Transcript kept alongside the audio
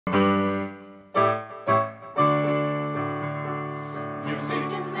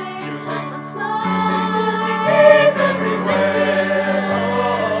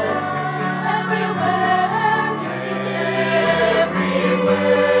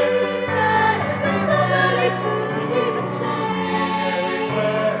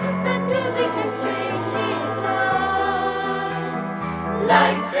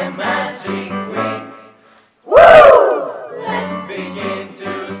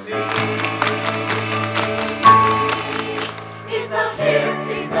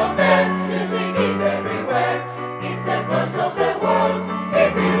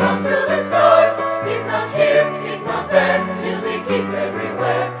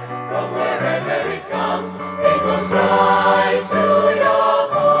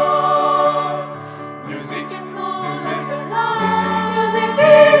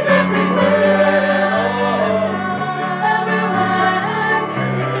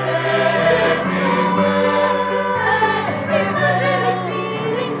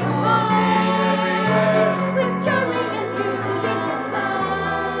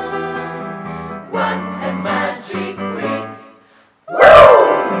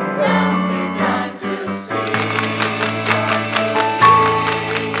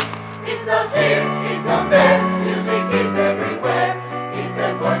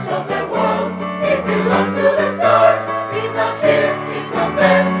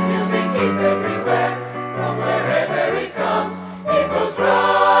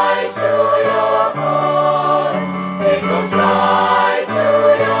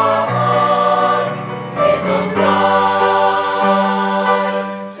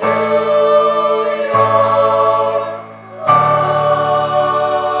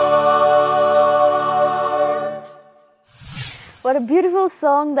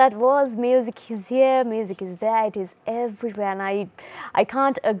song that was. Music is here, music is there, it is everywhere, and I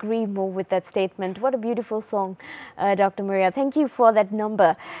can't agree more with that statement. What a beautiful song, Dr. Maria. Thank you for that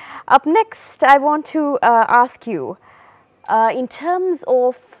number. Up next, I want to ask you, in terms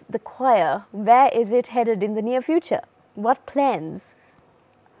of the choir, where is it headed in the near future? What plans?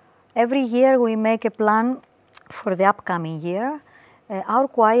 Every year we make a plan for the upcoming year. Our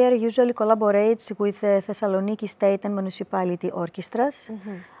choir usually collaborates with Thessaloniki state and municipality orchestras.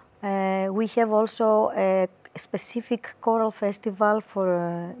 We have also a specific choral festival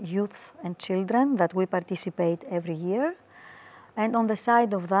for youth and children that we participate every year. And on the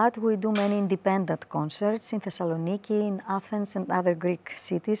side of that, we do many independent concerts in Thessaloniki, in Athens and other Greek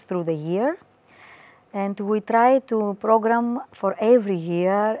cities through the year. And we try to program for every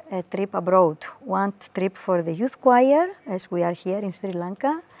year a trip abroad. One trip for the youth choir, as we are here in Sri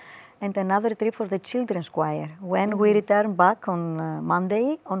Lanka, and another trip for the children's choir. When we return back on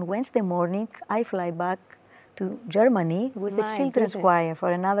Monday, on Wednesday morning, I fly back to Germany with the children's choir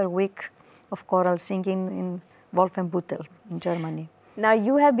for another week of choral singing in Wolfenbüttel in Germany. Now,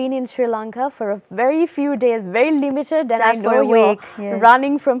 you have been in Sri Lanka for a very few days, very limited, and Just I know you're yes.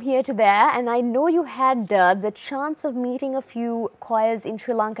 running from here to there, and I know you had the chance of meeting a few choirs in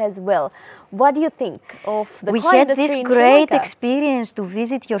Sri Lanka as well. What do you think of the choir We had industry this in Sri great Lanka? experience to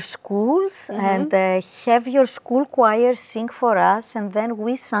visit your schools and have your school choir sing for us, and then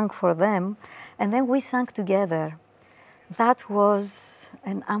we sang for them, and then we sang together. That was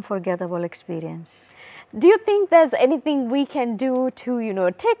an unforgettable experience. Do you think there's anything we can do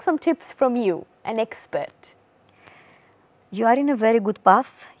to, take some tips from you, an expert? You are in a very good path.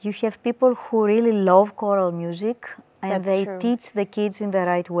 You have people who really love choral music, and they teach the kids in the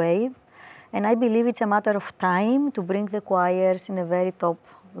right way. And I believe it's a matter of time to bring the choirs in a very top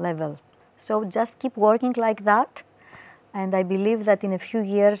level. So just keep working like that. And I believe that in a few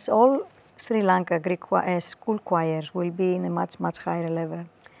years, all Sri Lanka Greek school choirs will be in a much, much higher level.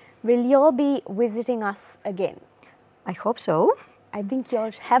 Will you all be visiting us again? I hope so. I think you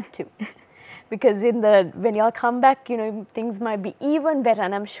all have to. Because when you all come back, things might be even better,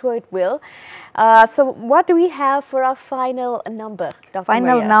 and I'm sure it will. So what do we have for our final number, Dr.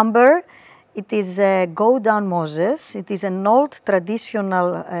 Final Maria? number, it is Go Down Moses. It is an old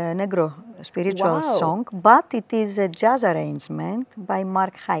traditional Negro spiritual song, but it is a jazz arrangement by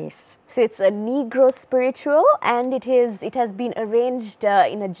Mark Hayes. So it's a Negro spiritual, and it has been arranged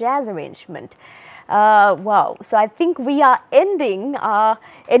in a jazz arrangement. Wow. So I think we are ending our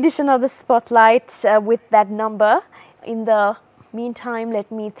edition of the Spotlight with that number. In the meantime,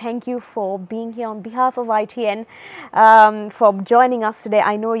 let me thank you for being here on behalf of ITN, for joining us today.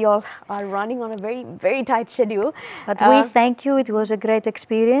 I know you all are running on a very, very tight schedule. But we thank you. It was a great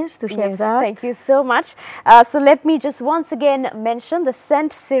experience to have that. Thank you so much. So let me just once again mention the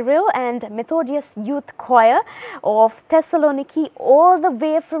St. Cyril and Methodius Youth Choir of Thessaloniki, all the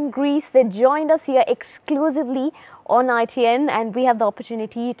way from Greece. They joined us here exclusively on ITN, and we have the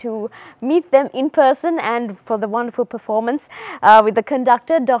opportunity to meet them in person and for the wonderful performance with the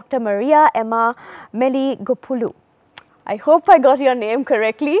conductor, Dr. Maria Emma Meligopulu. I hope I got your name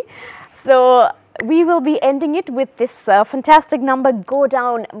correctly. So we will be ending it with this fantastic number, Go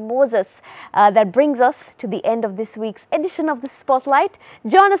Down Moses, that brings us to the end of this week's edition of the Spotlight.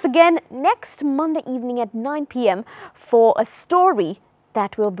 Join us again next Monday evening at 9 p.m. for a story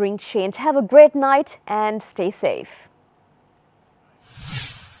that will bring change. Have a great night and stay safe.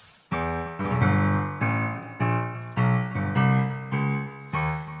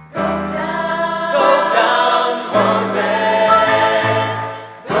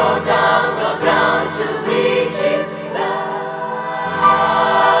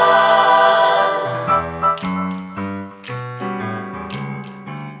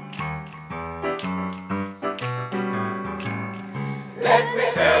 Let me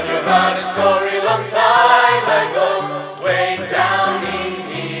tell you about a story long time ago, way down in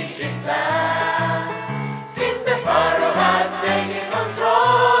Egypt land. Seems the Pharaoh had taken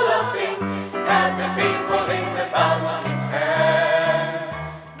control of things, had the people in the palm of his hand.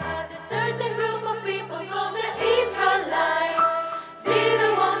 But a certain group of people called the Israelites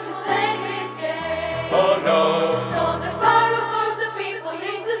didn't want to play his game. Oh no! So the Pharaoh forced the people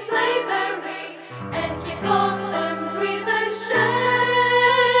into slavery, and he caused them grief and shame.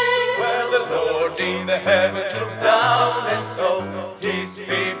 The Lord in the heavens looked down and saw his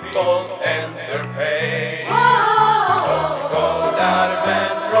people and their pain. So he called out a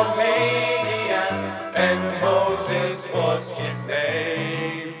man from Midian, and Moses was his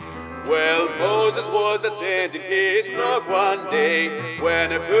name. Well, Moses was attending his flock one day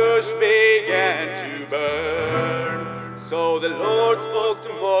when a bush began to burn. So the Lord spoke to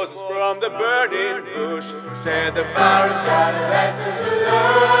Moses from the burning bush. Said the Pharaoh's got a lesson to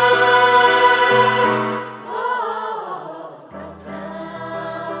learn. Go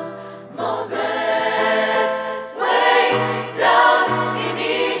down, Moses, way down in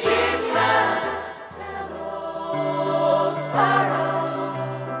Egypt land. Tell old Pharaoh,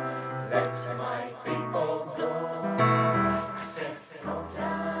 let my people go. I said, go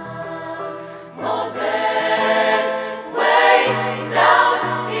down, Moses, way down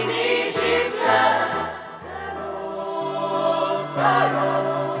in Egypt land. Tell old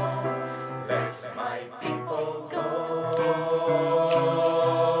Pharaoh, let my people go.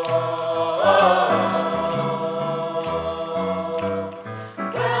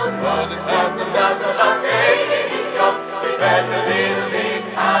 Well, Moses has some doubts about taking his job. He felt a little bit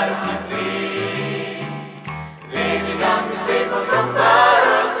out of his league. Leading out his people from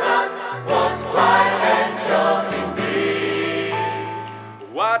Pharaoh's land was quite a job indeed.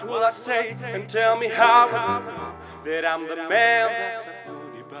 What will I say and tell me how will you know that I'm the man that's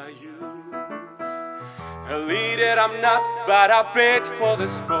appointed by you? A leader I'm not, but I paid for the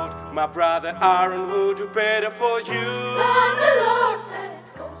sport. My brother Aaron would do better for you. But the Lord said,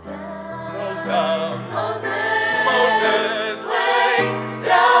 go down, Moses, way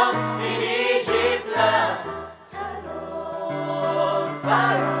down in Egypt land. Tell old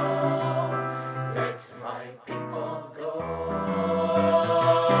Pharaoh, let my people go.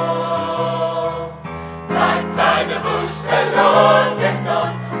 Back by the bush, the Lord kept on.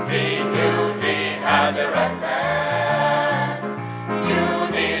 He knew he had the right man. You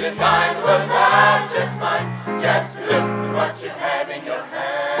need a sign, well that's just fine. Just look what you have in your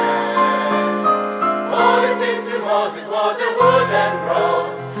hand. All the sins to Moses was a wooden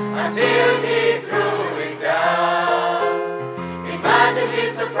rod until he threw it down. Imagine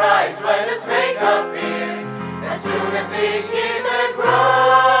his surprise when a snake appeared as soon as he hit the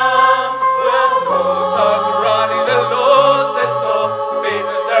ground. Well, Moses started running, the Lord said stop. Pick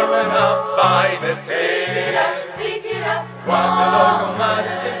the serpent up by the tail. Pick it up, While the Lord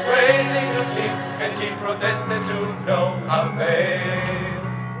commanded him crazy to him, and he protested to no avail.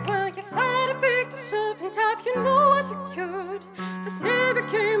 Well, you find a big serpent up, you know what you could. The snake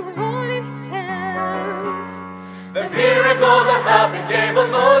became a rod in his hand. The miracle that happened gave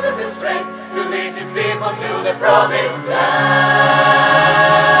old Moses the strength to lead his people to the promised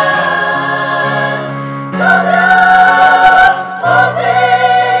land. Go down,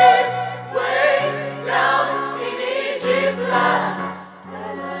 Moses, way down in Egypt land.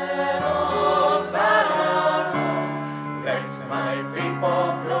 Tell old Pharaoh, let my people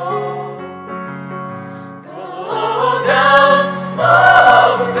go. Go down,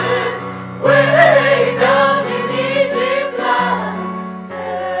 Moses, way down in Egypt land.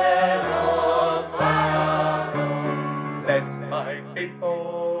 Tell old Pharaoh, Let my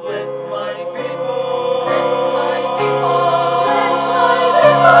people, let my let people. my people, let my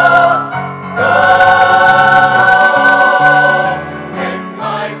people go. Let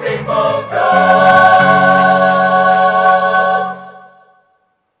my people go.